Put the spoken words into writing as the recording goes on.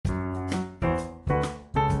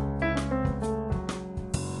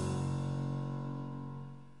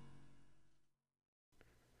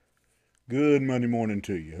Good Monday morning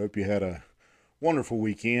to you. Hope you had a wonderful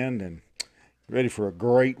weekend and ready for a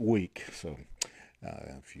great week.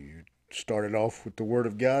 If you started off with the Word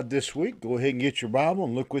of God this week, go ahead and get your Bible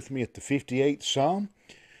and look with me at the 58th Psalm.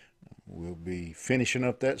 We'll be finishing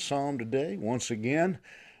up that Psalm today. Once again,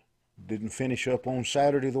 didn't finish up on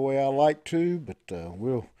Saturday the way I like to, but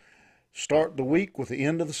we'll start the week with the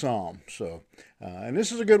end of the Psalm. And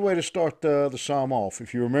this is a good way to start the Psalm off.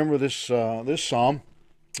 If you remember this Psalm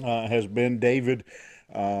has been David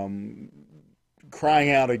crying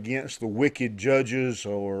out against the wicked judges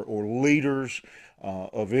or leaders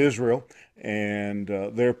of Israel and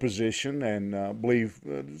their position. And I believe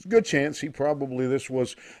there's a good chance this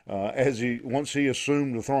was once he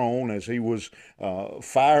assumed the throne, as he was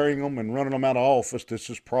firing them and running them out of office. This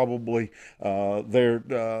is probably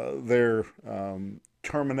their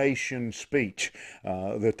termination speech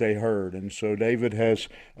that they heard. And so David has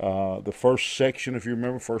the first section, if you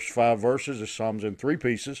remember, first 5 verses. The Psalm's in 3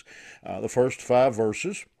 pieces. The first 5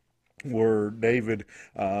 verses were David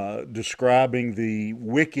describing the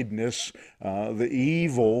wickedness, the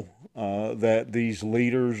evil that these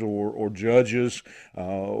leaders or judges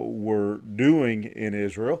were doing in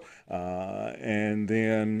Israel. And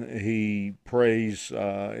then he prays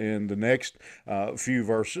in the next few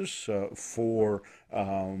verses for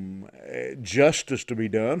justice to be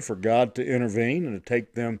done, for God to intervene and to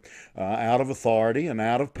take them out of authority and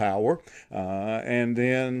out of power. And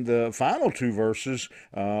then the final 2 verses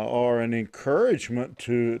are an encouragement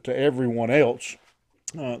to everyone else.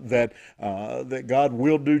 That God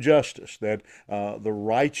will do justice, that the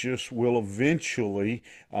righteous will eventually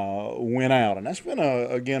win out, and that's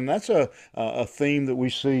been that's a theme that we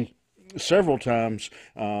see several times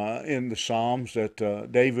in the Psalms, that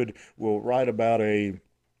David will write about a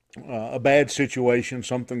bad situation,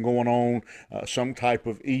 something going on, some type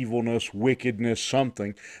of evilness, wickedness,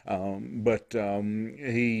 something. But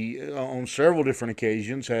he, on several different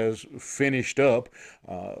occasions, has finished up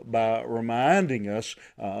by reminding us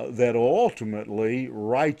that ultimately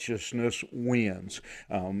righteousness wins.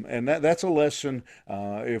 And that's a lesson.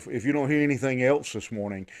 If you don't hear anything else this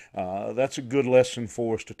morning, that's a good lesson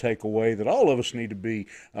for us to take away, that all of us need to be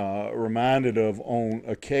reminded of on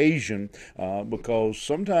occasion, because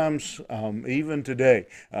sometimes, even today,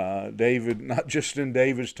 David, not just in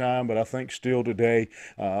David's time, but I think still today,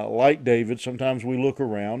 like David, sometimes we look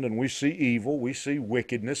around and we see evil, we see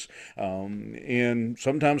wickedness in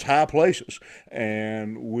sometimes high places,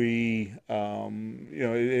 and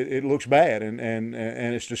it looks bad, and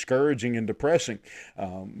it's discouraging and depressing.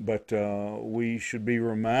 But we should be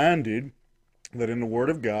reminded that in the Word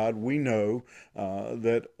of God, we know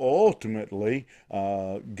that ultimately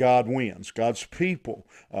God wins. God's people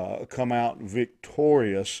come out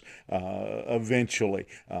victorious eventually.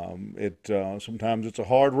 Sometimes it's a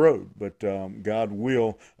hard road, but God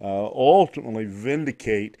will ultimately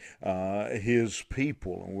vindicate His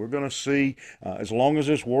people. And we're going to see, as long as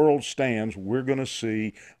this world stands, we're going to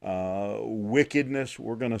see wickedness.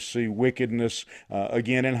 We're going to see wickedness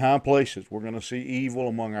again in high places. We're going to see evil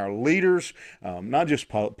among our leaders. Not just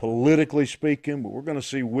politically speaking, but we're going to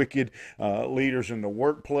see wicked leaders in the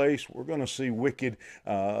workplace. We're going to see wicked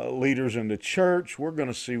leaders in the church. We're going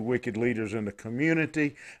to see wicked leaders in the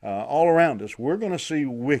community. All around us, we're going to see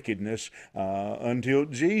wickedness until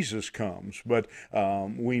Jesus comes. But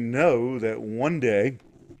we know that one day,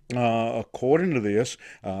 according to this,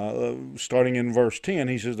 starting in verse 10,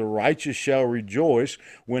 he says, "The righteous shall rejoice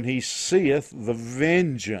when he seeth the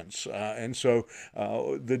vengeance." And so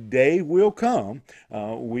the day will come.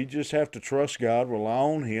 We just have to trust God, rely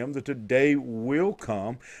on Him, that the day will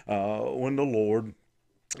come when the Lord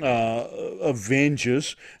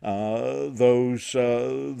avenges those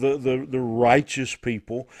the righteous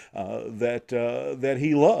people that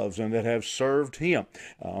He loves and that have served Him.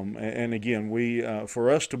 And again, we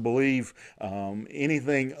for us to believe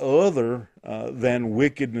anything other than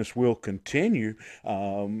wickedness will continue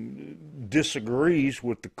disagrees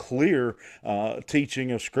with the clear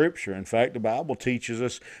teaching of Scripture. In fact, the Bible teaches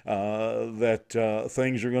us that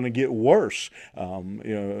things are going to get worse.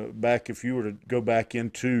 If you were to go back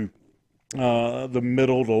into the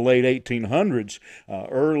middle to late 1800s,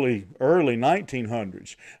 early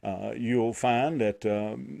 1900s, you'll find that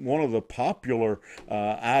one of the popular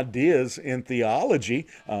ideas in theology,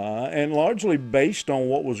 and largely based on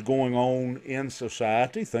what was going on in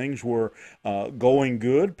society, things were going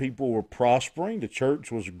good, people were prospering, the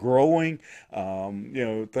church was growing,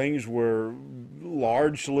 things were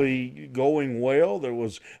largely going well. There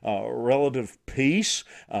was relative peace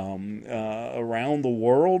around the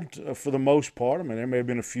world for the most part. I mean, there may have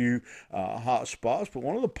been a few hot spots, but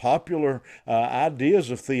one of the popular ideas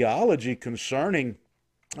of theology concerning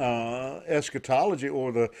eschatology,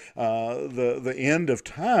 or the end of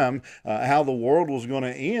time, how the world was going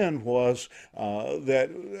to end, was that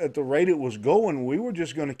at the rate it was going, we were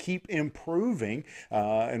just going to keep improving,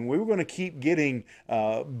 and we were going to keep getting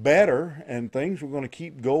better, and things were going to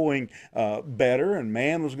keep going better, and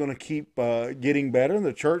man was going to keep getting better, and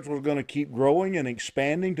the church was going to keep growing and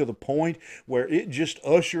expanding to the point where it just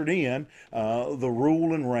ushered in the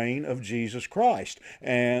rule and reign of Jesus Christ.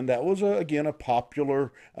 And that was again a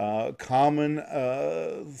popular common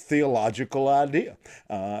theological idea.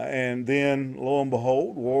 And then, lo and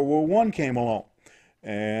behold, World War I came along.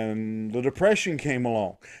 And the Depression came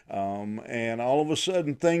along. And all of a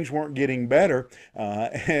sudden, things weren't getting better.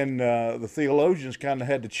 And the theologians kind of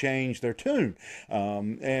had to change their tune.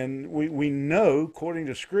 And we know, according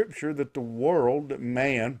to Scripture, that the world, that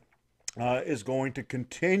man, is going to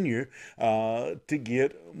continue to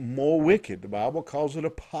get more wicked. The Bible calls it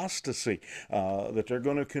apostasy, that they're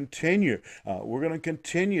going to continue. We're going to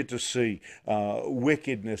continue to see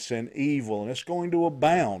wickedness and evil, and it's going to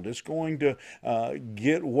abound. It's going to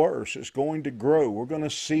get worse. It's going to grow. We're going to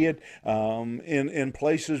see it in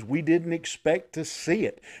places we didn't expect to see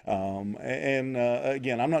it.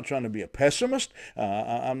 Again, I'm not trying to be a pessimist.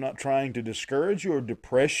 I'm not trying to discourage you or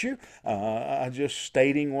depress you. I'm just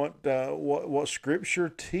stating what Scripture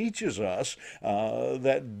teaches us,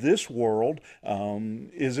 that this world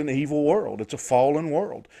is an evil world. It's a fallen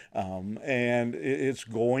world, and it's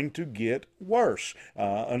going to get worse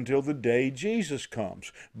until the day Jesus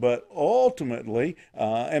comes. But ultimately,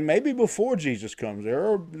 and maybe before Jesus comes,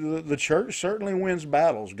 the church certainly wins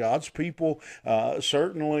battles. God's people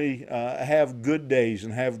certainly have good days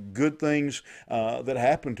and have good things that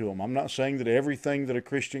happen to them. I'm not saying that everything that a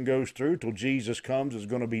Christian goes through till Jesus comes is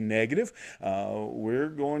going to be negative. We're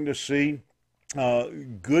going to see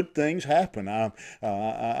good things happen.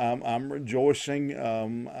 I'm rejoicing.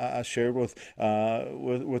 I shared with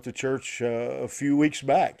the church a few weeks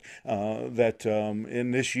back that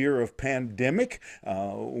in this year of pandemic,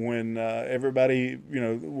 when everybody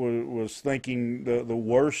was thinking the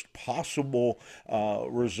worst possible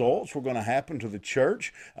results were going to happen to the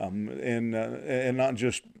church, and not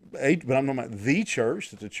just but I'm talking about the church,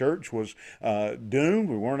 that the church was doomed.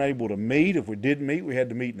 We weren't able to meet. If we did meet, we had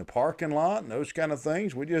to meet in the parking lot and those kind of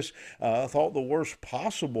things. We just thought the worst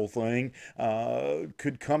possible thing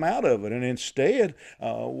could come out of it. And instead,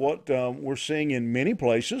 what we're seeing in many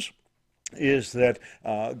places is that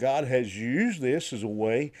God has used this as a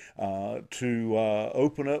way to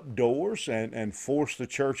open up doors and force the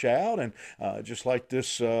church out. And just like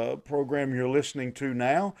this program you're listening to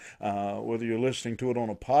now, whether you're listening to it on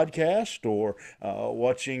a podcast or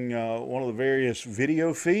watching one of the various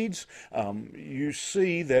video feeds, you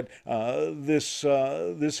see that this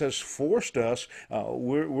has forced us.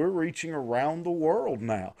 We're reaching around the world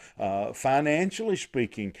now. Financially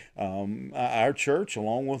speaking, our church,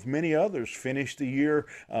 along with many others, finished the year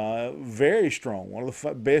very strong. One of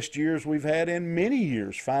the best years we've had in many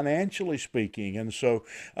years, financially speaking. And so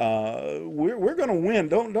we're going to win.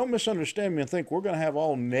 Don't misunderstand me and think we're going to have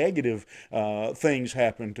all negative things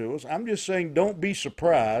happen to us. I'm just saying, don't be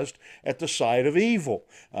surprised at the sight of evil,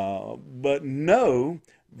 but know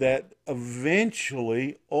that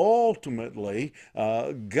eventually, ultimately,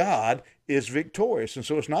 God is victorious. And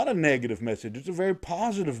so it's not a negative message. It's a very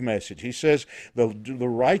positive message. He says, the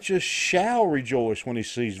righteous shall rejoice when he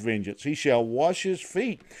sees vengeance. He shall wash his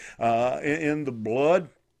feet in the blood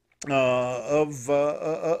of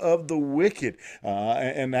the wicked,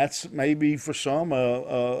 and that's maybe for some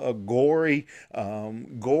a gory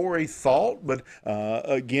thought, but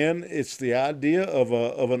again, it's the idea of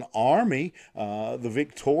an army, the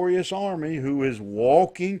victorious army, who is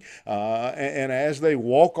walking, and as they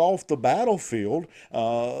walk off the battlefield,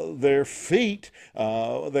 their feet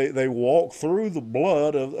they walk through the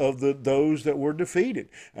blood of those that were defeated.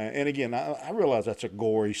 And again, I realize that's a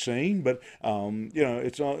gory scene, but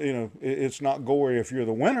it's not gory if you're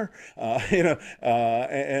the winner,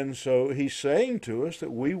 and so he's saying to us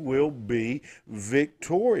that we will be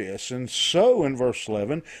victorious. And so in verse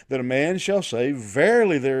 11, that a man shall say,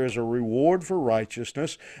 verily there is a reward for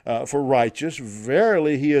righteousness, for righteous.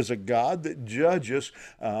 Verily he is a God that judges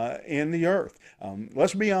in the earth.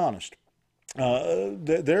 Let's be honest.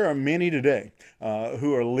 There are many today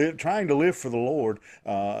who are trying to live for the Lord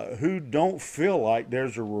who don't feel like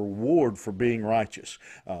there's a reward for being righteous.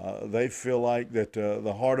 They feel like that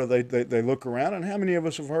the harder they look around, and how many of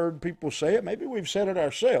us have heard people say it? Maybe we've said it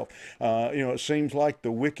ourselves. It seems like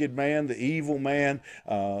the wicked man, the evil man,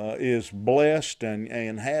 is blessed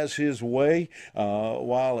and has his way,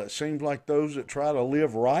 while it seems like those that try to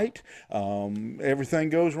live right, everything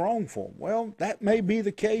goes wrong for them. Well, that may be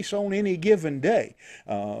the case on any given day,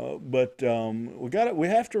 but we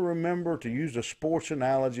have to remember to use the sports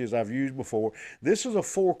analogy as I've used before. This is a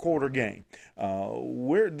four-quarter game.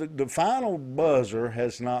 Where the final buzzer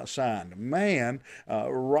has not signed. Man,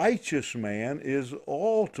 righteous man, is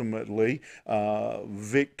ultimately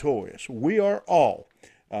victorious. We are all.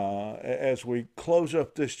 As we close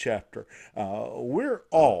up this chapter, we're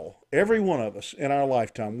all, every one of us in our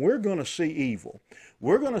lifetime, we're going to see evil.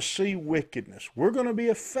 We're going to see wickedness. We're going to be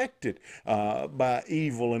affected by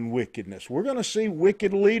evil and wickedness. We're going to see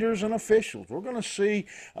wicked leaders and officials. We're going to see,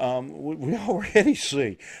 we already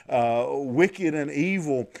see wicked and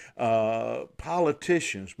evil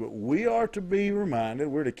politicians. But we are to be reminded,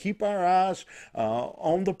 we're to keep our eyes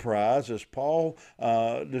on the prize, as Paul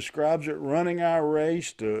describes it, running our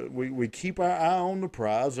race. We keep our eye on the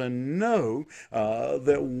prize and know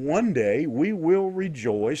that one day we will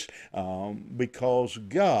rejoice because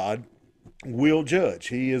God will judge.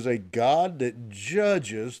 He is a God that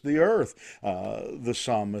judges the earth, the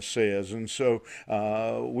psalmist says. And so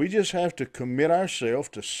we just have to commit ourselves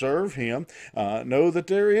to serve Him, know that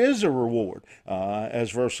there is a reward, as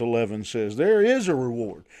verse 11 says. There is a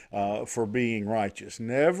reward for being righteous.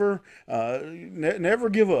 Never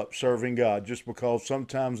give up serving God just because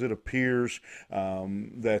sometimes it appears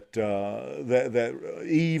that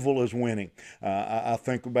evil is winning. I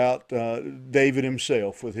think about David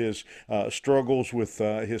himself with his struggles with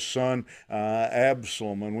his son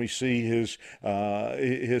Absalom, and we see his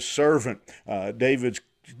servant, David's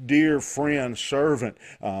dear friend, servant,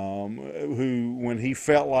 who, when he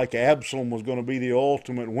felt like Absalom was going to be the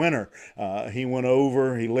ultimate winner, he went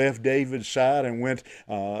over, he left David's side and went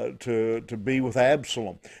to be with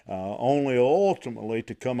Absalom, only ultimately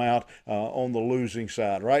to come out on the losing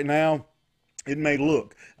side. Right now, it may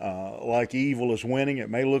look like evil is winning.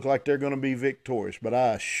 It may look like they're going to be victorious. But I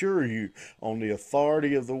assure you, on the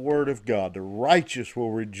authority of the Word of God, the righteous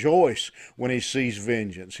will rejoice when he sees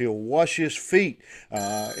vengeance. He'll wash his feet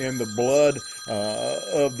in the blood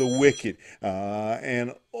of the wicked.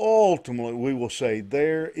 And ultimately, we will say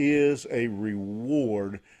there is a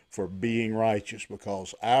reward for being righteous,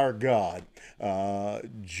 because our God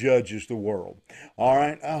judges the world. All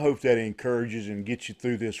right, I hope that encourages and gets you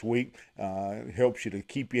through this week. It helps you to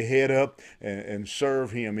keep your head up and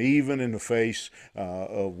serve Him even in the face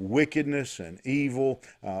of wickedness and evil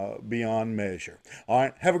beyond measure. All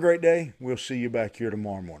right, have a great day. We'll see you back here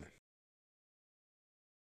tomorrow morning.